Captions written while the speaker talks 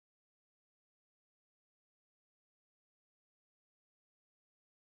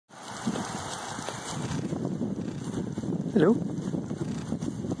Hello.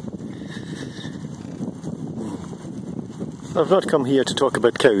 I've not come here to talk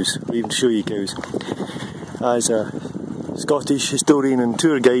about cows, or even show you cows. As a Scottish historian and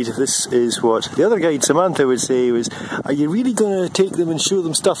tour guide, this is what the other guide, Samantha, would say was, are you really going to take them and show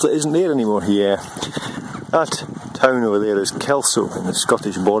them stuff that isn't there anymore? Yeah. That town over there is Kelso in the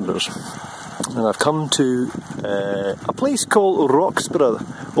Scottish borders. And I've come to a place called Roxburgh,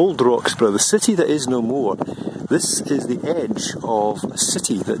 Old Roxburgh, the city that is no more. This is the edge of a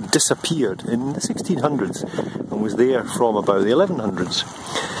city that disappeared in the 1600s and was there from about the 1100s.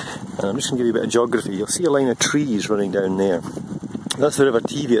 And I'm just going to give you a bit of geography. You'll see a line of trees running down there. That's the River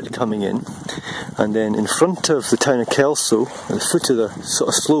Teviot coming in. And then in front of the town of Kelso, at the foot of the sort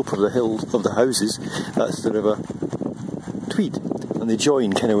of slope of the hill of the houses, that's the River Tweed. And they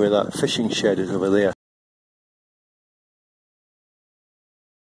join kind of where that fishing shed is over there.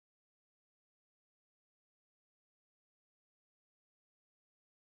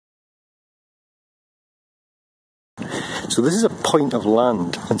 So this is a point of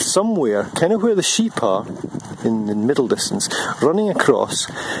land, and somewhere, kind of where the sheep are, in the middle distance, running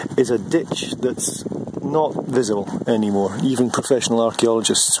across is a ditch that's not visible anymore. Even professional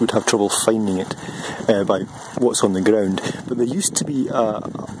archaeologists would have trouble finding it by what's on the ground. But there used to be a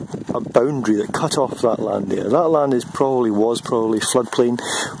boundary that cut off that land there. That land was probably floodplain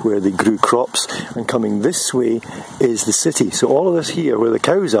where they grew crops, and coming this way is the city. So all of this here, where the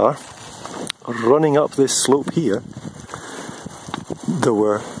cows are running up this slope here, there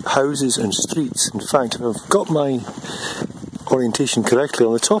were houses and streets. In fact, if I've got my orientation correctly,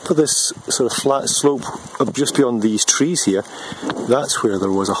 on the top of this sort of flat slope just beyond these trees here, that's where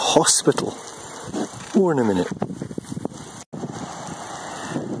there was a hospital. More in a minute.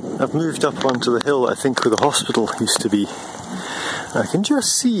 I've moved up onto the hill, I think, where the hospital used to be. I can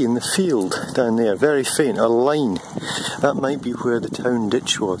just see in the field down there, very faint, a line. That might be where the town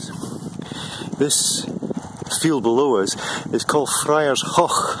ditch was. This field below us is called Friars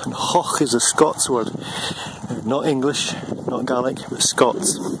Hoch, and Hoch is a Scots word, not English, not Gaelic, but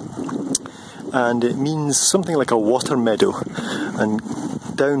Scots, and it means something like a water meadow. And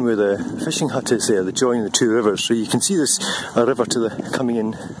down where the fishing hut is there, they join the two rivers, so you can see this a river coming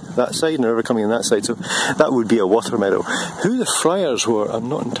in that side and a river coming in that side, so that would be a water meadow. Who the friars were, I'm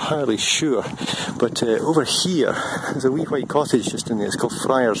not entirely sure, but over here there's a wee white cottage just in there. It's called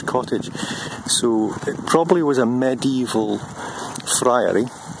Friars Cottage, so it probably was a medieval friary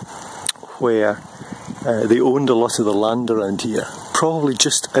where they owned a lot of the land around here, probably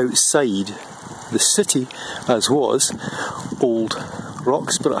just outside the city as was Old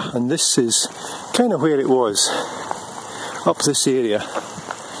Roxburgh. And this is kind of where it was, up this area.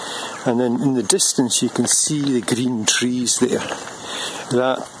 And then in the distance you can see the green trees there.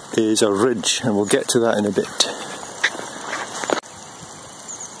 That is a ridge, and we'll get to that in a bit.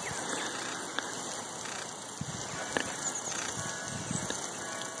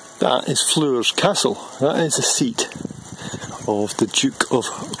 That is Fleur's Castle. That is the seat of the Duke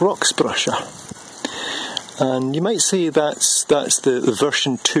of Roxburgh. And you might say that's the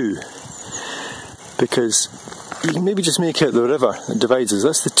version 2, because you can maybe just make out the river that divides us.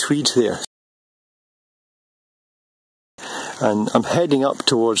 That's the Tweed there. And I'm heading up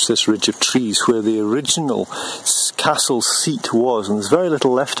towards this ridge of trees where the original castle seat was, and there's very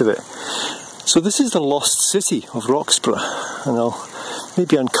little left of it. So this is the lost city of Roxburgh, and I'll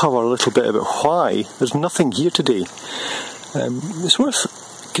maybe uncover a little bit about why there's nothing here today. It's worth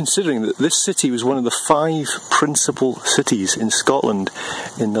considering that this city was one of the 5 principal cities in Scotland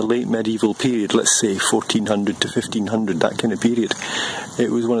in the late medieval period, let's say 1400 to 1500, that kind of period. It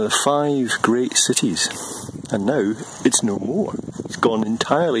was one of the 5 great cities, and now it's no more. It's gone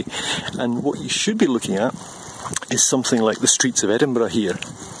entirely, and what you should be looking at is something like the streets of Edinburgh here.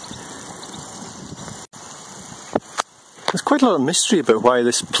 There's quite a lot of mystery about why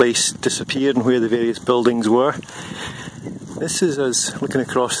this place disappeared and where the various buildings were. This is us looking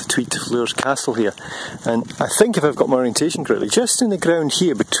across the Tweed to Fleur's Castle here, and I think, if I've got my orientation correctly, just in the ground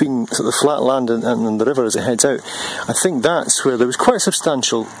here between sort of the flat land and the river as it heads out, I think that's where there was quite a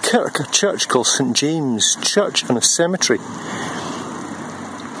substantial a church called St James Church and a cemetery.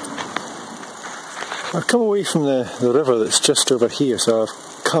 I've come away from the river that's just over here, so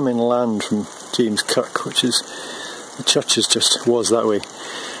I've come inland from James Kirk, which is, the church was that way,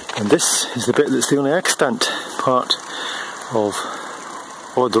 and this is the bit that's the only extant part of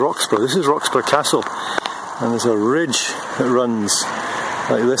Old Roxburgh. This is Roxburgh Castle, and there's a ridge that runs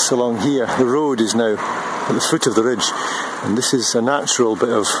like this along here. The road is now at the foot of the ridge, and this is a natural bit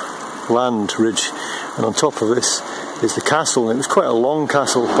of land ridge, and on top of this is the castle, and it was quite a long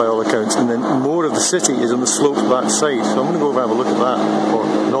castle by all accounts, and then more of the city is on the slope of that side, so I'm going to go over and have a look at that, or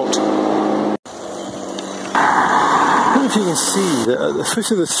not. I don't know if you can see that at the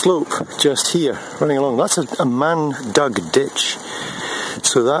foot of the slope just here, running along, that's a man-dug ditch.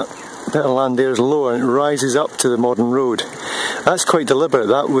 So that bit of land there is lower and it rises up to the modern road. That's quite deliberate.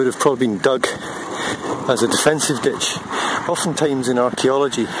 That would have probably been dug as a defensive ditch. Oftentimes in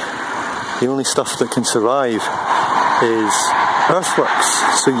archaeology, the only stuff that can survive is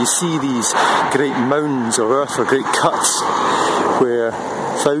earthworks. So you see these great mounds of earth or great cuts where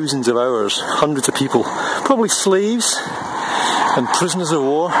thousands of hours, hundreds of people, probably slaves and prisoners of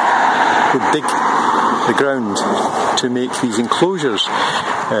war, would dig the ground to make these enclosures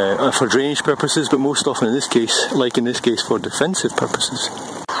for drainage purposes, but most often in this case, like in this case, for defensive purposes.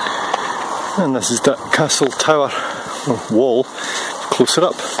 And this is that castle tower or wall closer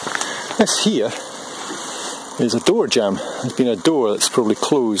up. This here is a door jamb. There's been a door that's probably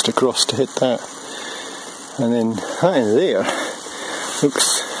closed across to hit that. And then that in there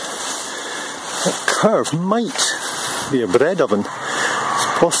looks, that curve might be a bread oven.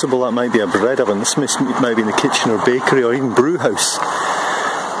 It's possible that might be a bread oven. This might be in the kitchen or bakery or even brew house.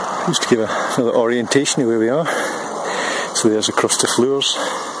 Just to give another orientation of where we are. So there's across the floors.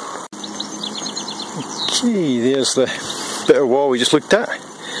 Okay, there's the bit of wall we just looked at.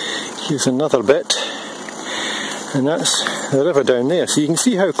 Here's another bit. And that's the river down there. So you can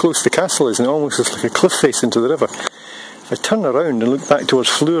see how close the castle is, and it almost looks like a cliff face into the river. If I turn around and look back towards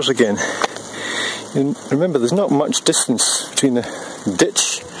Fleurs again, and remember there's not much distance between the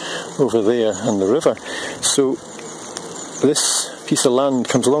ditch over there and the river. So this piece of land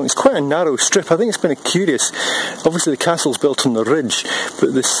comes along. It's quite a narrow strip. I think it's kind of curious. Obviously the castle's built on the ridge,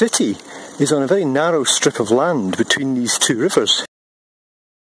 but the city is on a very narrow strip of land between these two rivers.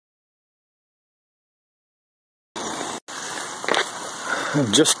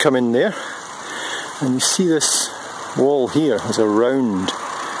 I've just come in there, and you see this wall here has a round,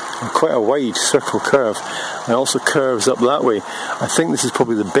 quite a wide circle curve, and also curves up that way. I think this is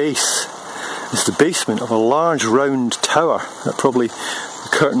probably the base. It's the basement of a large round tower that probably the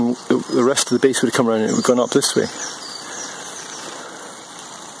curtain, the rest of the base would have come around and it would have gone up this way.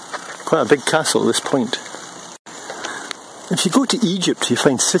 Quite a big castle at this point. If you go to Egypt, you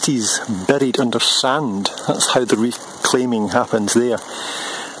find cities buried under sand. That's how the reclaiming happens there.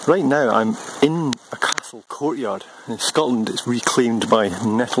 Right now I'm in a castle courtyard. In Scotland it's reclaimed by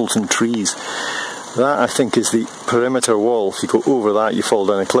nettles and trees. That I think is the perimeter wall. If you go over that you fall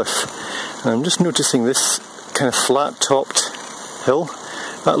down a cliff. And I'm just noticing this kind of flat-topped hill.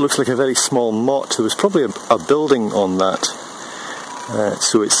 That looks like a very small motte. There was probably a building on that.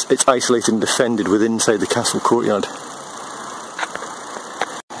 So it's isolated and defended within inside the castle courtyard.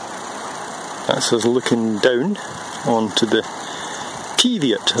 That's us looking down onto the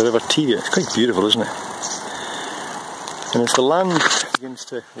Teviot, the River Teviot. It's quite beautiful, isn't it? And as the land begins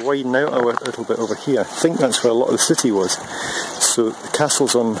to widen out a little bit over here, I think that's where a lot of the city was. So the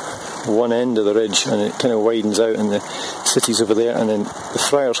castle's on one end of the ridge and it kind of widens out and the city's over there, and then the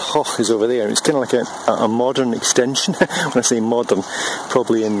Friar's Hoch is over there. It's kind of like a modern extension. When I say modern,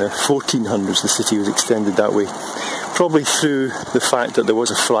 probably in the 1400s the city was extended that way. Probably through the fact that there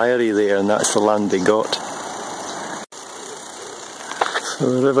was a friary there and that's the land they got. So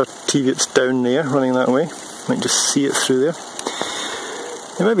the River Teviot's down there, running that way. You might just see it through there.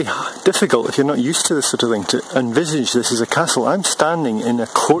 It might be difficult if you're not used to this sort of thing to envisage this as a castle. I'm standing in a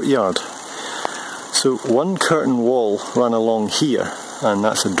courtyard. So one curtain wall ran along here, and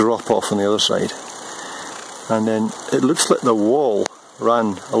that's a drop off on the other side. And then it looks like the wall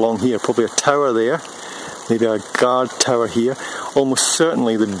ran along here, probably a tower there, maybe a guard tower here. Almost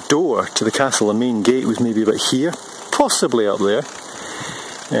certainly the door to the castle, the main gate, was maybe about here, possibly up there.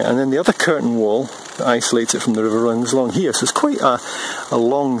 And then the other curtain wall that isolates it from the river runs along here. So it's quite a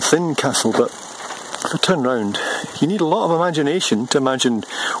long, thin castle, but if I turn round, you need a lot of imagination to imagine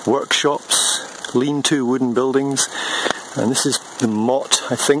workshops, lean-to wooden buildings. And this is the motte,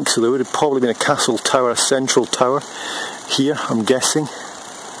 I think, so there would have probably been a castle tower, a central tower here, I'm guessing.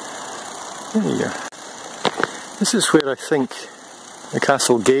 There you go. This is where I think the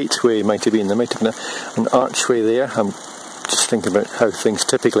castle gateway might have been. There might have been an archway there. I'm just thinking about how things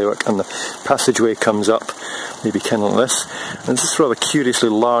typically work, and the passageway comes up, maybe kind of like this. And this is a rather curiously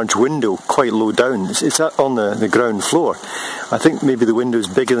large window, quite low down. It's on the ground floor. I think maybe the window is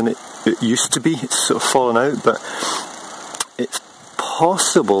bigger than it used to be. It's sort of fallen out, but it's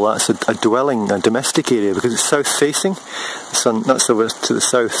possible that's a dwelling, a domestic area, because it's south facing. The sun, that's over to the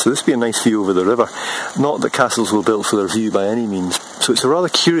south, so this would be a nice view over the river. Not that castles were built for their view by any means. So it's a rather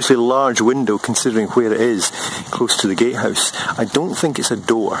curiously large window considering where it is, close to the gatehouse. I don't think it's a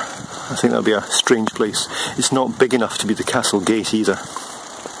door. I think that would be a strange place. It's not big enough to be the castle gate either.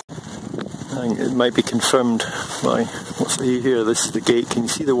 I think it might be confirmed by what's here. This is the gate. Can you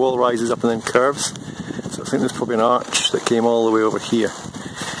see the wall rises up and then curves? So I think there's probably an arch that came all the way over here.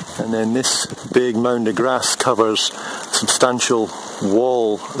 And then this big mound of grass covers a substantial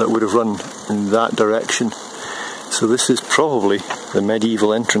wall that would have run in that direction. So this is probably the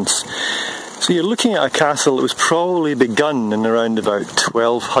medieval entrance. So you're looking at a castle that was probably begun in around about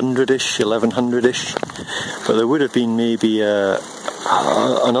 1200-ish, 1100-ish. But there would have been maybe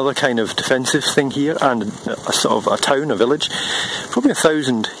another kind of defensive thing here, and a sort of a town, a village, probably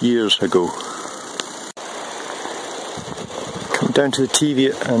 1,000 years ago. Come down to the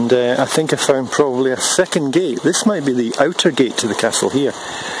TV, and I think I found probably a second gate. This might be the outer gate to the castle here.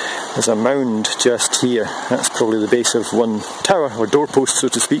 There's a mound just here. That's probably the base of one tower, or doorpost so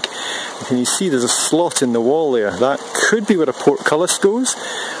to speak. And can you see there's a slot in the wall there? That could be where a portcullis goes,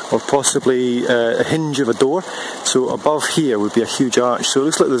 or possibly a hinge of a door. So above here would be a huge arch. So it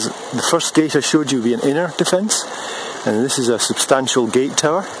looks like there's, the first gate I showed you would be an inner defence, and this is a substantial gate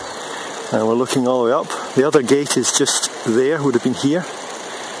tower. And we're looking all the way up. The other gate is just there, would have been here.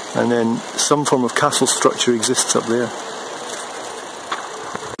 And then some form of castle structure exists up there.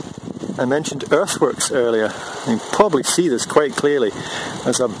 I mentioned earthworks earlier. You can probably see this quite clearly.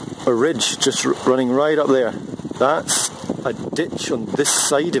 There's a ridge just running right up there. That's a ditch on this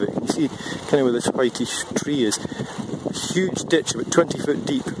side of it. You see kind of where this whitish tree is. A huge ditch about 20 foot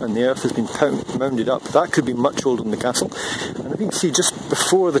deep, and the earth has been mounded up. That could be much older than the castle. And you can see just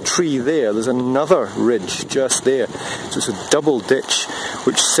before the tree there's another ridge just there. So it's a double ditch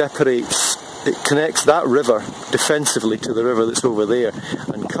which separates. It connects that river defensively to the river that's over there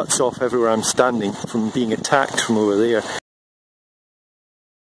and cuts off everywhere I'm standing from being attacked from over there.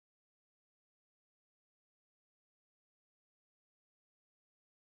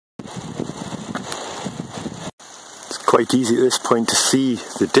 It's quite easy at this point to see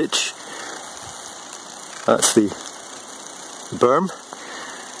the ditch. That's the berm,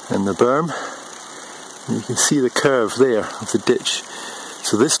 and the berm. And you can see the curve there of the ditch.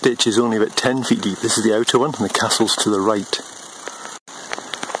 So this ditch is only about 10 feet deep. This is the outer one, and the castle's to the right.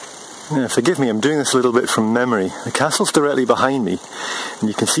 Now, forgive me, I'm doing this a little bit from memory. The castle's directly behind me, and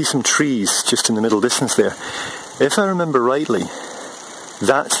you can see some trees just in the middle distance there. If I remember rightly,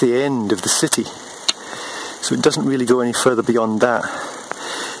 that's the end of the city. So it doesn't really go any further beyond that.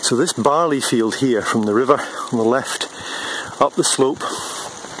 So this barley field here from the river on the left, up the slope,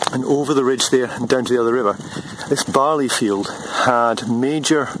 and over the ridge there and down to the other river, this barley field had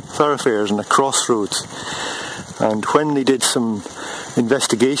major thoroughfares and a crossroads. And when they did some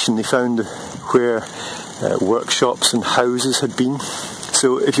investigation, they found where workshops and houses had been.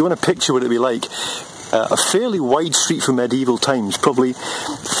 So if you want to picture what it'd be like, a fairly wide street from medieval times, probably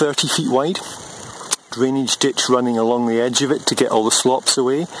 30 feet wide, drainage ditch running along the edge of it to get all the slops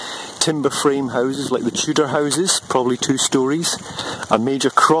away, timber frame houses like the Tudor houses, probably 2 stories. A major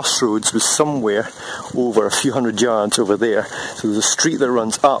crossroads was somewhere over a few hundred yards over there. So there's a street that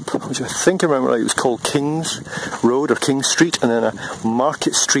runs up, which I think I remember right, it was called King's Road or King Street, and then a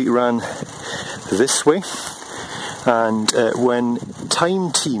Market Street ran this way. And when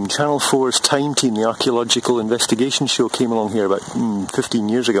Time Team, Channel 4's Time Team, the archaeological investigation show, came along here about 15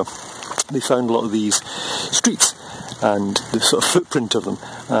 years ago, they found a lot of these streets and the sort of footprint of them.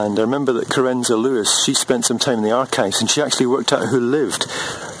 And I remember that Carenza Lewis, she spent some time in the archives, and she actually worked out who lived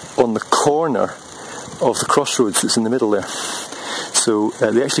on the corner of the crossroads that's in the middle there. So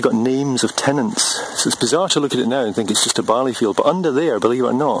they actually got names of tenants. So it's bizarre to look at it now and think it's just a barley field, but under there, believe it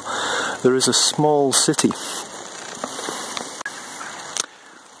or not, there is a small city.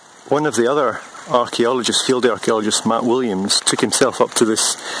 One of the other archaeologists, field archaeologist Matt Williams, took himself up to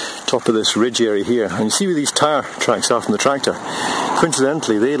this top of this ridge area here, and you see where these tyre tracks are from the tractor.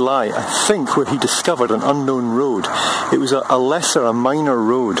 Coincidentally, they lie, I think, where he discovered an unknown road. It was a minor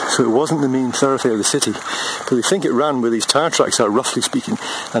road, so it wasn't the main thoroughfare of the city, but they think it ran where these tyre tracks are, roughly speaking,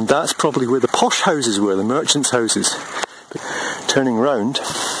 and that's probably where the posh houses were, the merchants' houses. But turning round,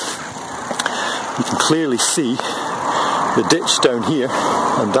 you can clearly see the ditch down here,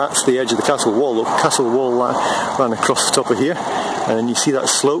 and that's the edge of the castle wall. The castle wall ran across the top of here, and then you see that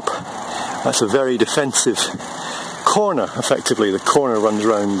slope. That's a very defensive corner, effectively. The corner runs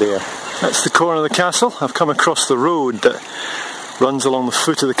round there. That's the corner of the castle. I've come across the road that runs along the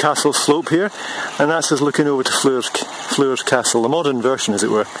foot of the castle slope here, and that's us looking over to Fleur's Castle, the modern version as it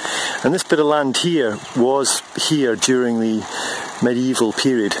were. And this bit of land here was here during the medieval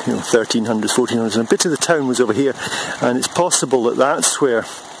period, 1300s, 1400s, and a bit of the town was over here, and it's possible that that's where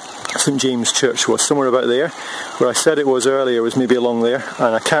St James Church was, somewhere about there. Where I said it was earlier was maybe along there,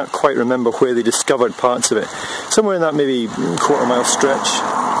 and I can't quite remember where they discovered parts of it. Somewhere in that maybe quarter-mile stretch.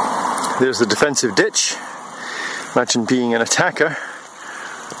 There's the defensive ditch. Imagine being an attacker,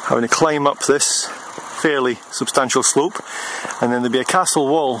 having to climb up this fairly substantial slope, and then there'd be a castle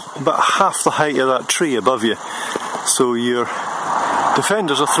wall about half the height of that tree above you. So your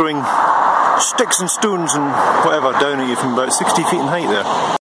defenders are throwing sticks and stones and whatever down at you from about 60 feet in height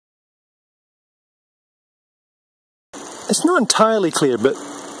there. It's not entirely clear, but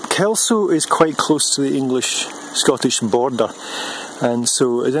Kelso is quite close to the English-Scottish border, and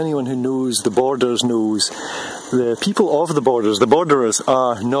so as anyone who knows the borders knows, the people of the borderers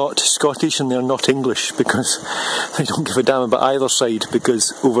are not Scottish and they're not English, because they don't give a damn about either side,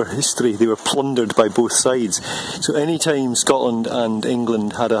 because over history they were plundered by both sides. So any time Scotland and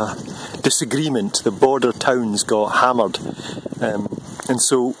England had a disagreement, the border towns got hammered. And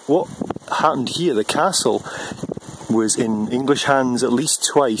so what happened here, the castle was in English hands at least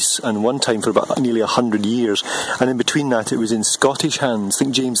twice, and one time for about nearly 100 years, and in between that it was in Scottish hands. I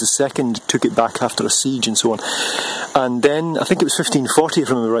think James II took it back after a siege and so on, and then I think it was 1540, if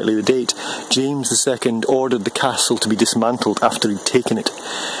I remember rightly the date, James II ordered the castle to be dismantled after he'd taken it.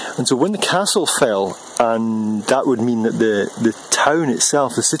 And so when the castle fell, and that would mean that the town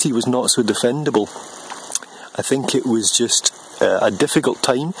itself, the city, was not so defendable, I think it was just a difficult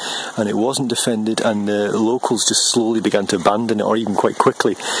time, and it wasn't defended, and the locals just slowly began to abandon it, or even quite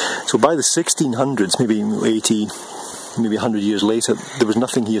quickly. So by the 1600s, maybe 80, maybe 100 years later, there was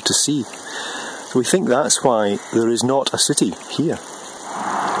nothing here to see. So we think that's why there is not a city here.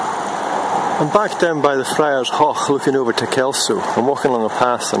 I'm back down by the Friars Hoch looking over to Kelso. I'm walking along a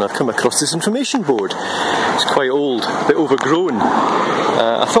path and I've come across this information board. It's quite old, a bit overgrown.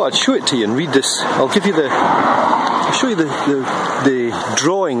 I thought I'd show it to you and read this. I'll show you the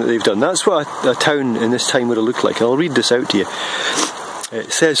drawing that they've done. That's what a town in this time would have looked like. And I'll read this out to you.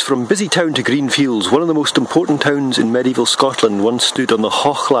 It says, from busy town to green fields, one of the most important towns in medieval Scotland once stood on the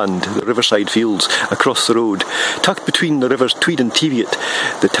Hochland, the riverside fields, across the road. Tucked between the rivers Tweed and Teviot,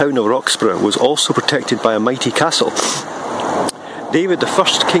 the town of Roxburgh was also protected by a mighty castle. David, the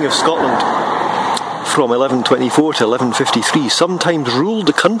first King of Scotland, from 1124 to 1153, sometimes ruled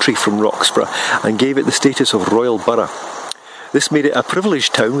the country from Roxburgh and gave it the status of royal borough. This made it a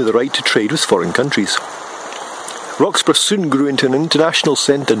privileged town with the right to trade with foreign countries. Roxburgh soon grew into an international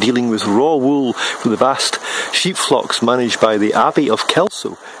centre dealing with raw wool for the vast sheep flocks managed by the Abbey of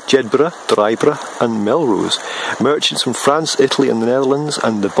Kelso, Jedburgh, Dryborough and Melrose. Merchants from France, Italy and the Netherlands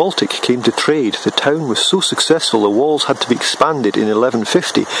and the Baltic came to trade. The town was so successful the walls had to be expanded in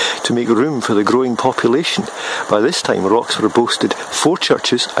 1150 to make room for the growing population. By this time Roxburgh boasted 4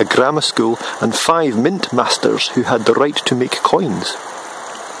 churches, a grammar school and 5 mint masters who had the right to make coins.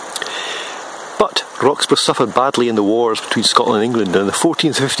 But Roxburgh suffered badly in the wars between Scotland and England in the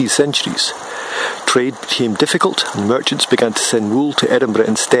 14th and 15th centuries. Trade became difficult and merchants began to send wool to Edinburgh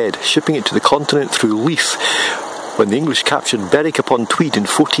instead, shipping it to the continent through Leith. When the English captured Berwick upon Tweed in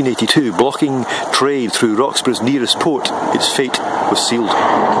 1482, blocking trade through Roxburgh's nearest port, its fate was sealed.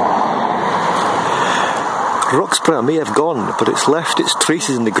 Roxburgh may have gone, but it's left its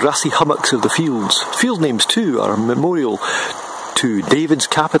traces in the grassy hummocks of the fields. Field names too are a memorial to David's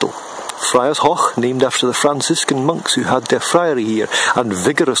capital. Friars Hoch, named after the Franciscan monks who had their friary here, and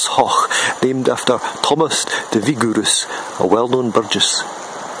Vigorous Hoch, named after Thomas de Vigorous, a well-known burgess.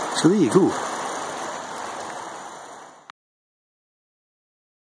 So there you go.